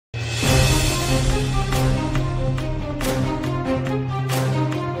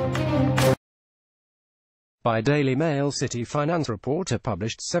By Daily Mail. City Finance Reporter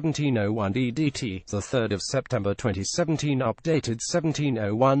published 1701 EDT, the 3rd of September 2017. Updated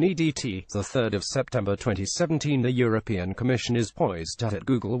 1701 EDT, the 3rd of September 2017. The European Commission is poised to hit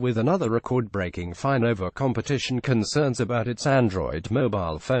Google with another record-breaking fine over competition concerns about its Android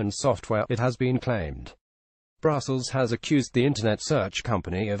mobile phone software, it has been claimed. Brussels has accused the internet search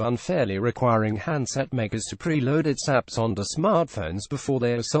company of unfairly requiring handset makers to preload its apps onto smartphones before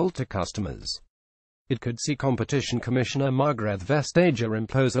they are sold to customers. It could see Competition Commissioner Margrethe Vestager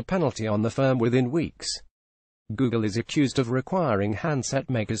impose a penalty on the firm within weeks. Google is accused of requiring handset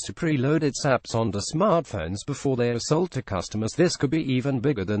makers to preload its apps onto smartphones before they are sold to customers. This could be even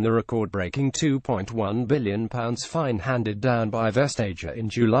bigger than the record-breaking £2.1 billion fine handed down by Vestager in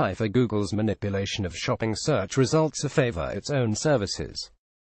July for Google's manipulation of shopping search results to favour its own services.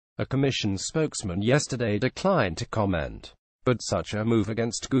 A Commission spokesman yesterday declined to comment. But such a move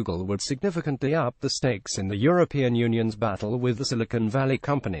against Google would significantly up the stakes in the European Union's battle with the Silicon Valley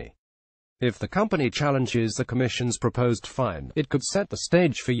company. If the company challenges the Commission's proposed fine, it could set the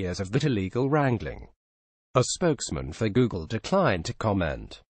stage for years of bitter legal wrangling. A spokesman for Google declined to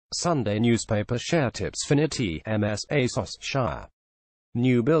comment. Sunday newspaper share tips Finity, MS, ASOS, Shire.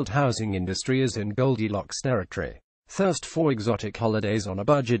 New build housing industry is in Goldilocks territory. Thirst for exotic holidays on a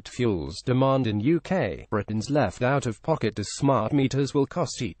budget fuels demand in UK. Britain's left out of pocket as smart meters will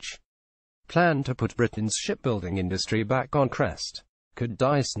cost each. Plan to put Britain's shipbuilding industry back on crest. Could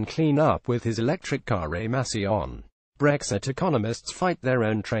Dyson clean up with his electric car Massey on? Brexit economists fight their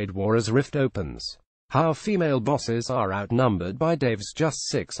own trade war as rift opens. How female bosses are outnumbered by Dave's just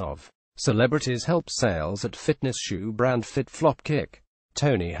 6 of. Celebrities help sales at fitness shoe brand Fitflop kick.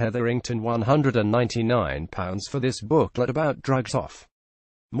 Tony Hetherington £199 for this booklet about drugs off.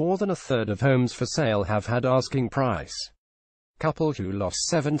 More than a third of homes for sale have had asking price. Couple who lost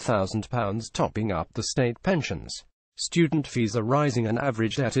 £7,000 topping up the state pensions. Student fees are rising and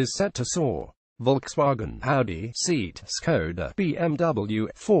average debt is set to soar. Volkswagen, Audi, Seat, Skoda, BMW,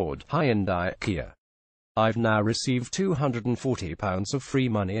 Ford, Hyundai, Kia. I've now received £240 of free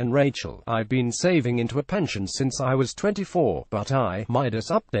money and Rachel, I've been saving into a pension since I was 24, but Midas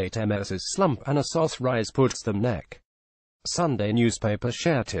update MS's slump and a sauce rise puts them neck. Sunday newspaper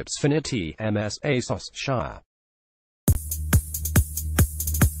share tips Finity, MS, ASOS, Shire.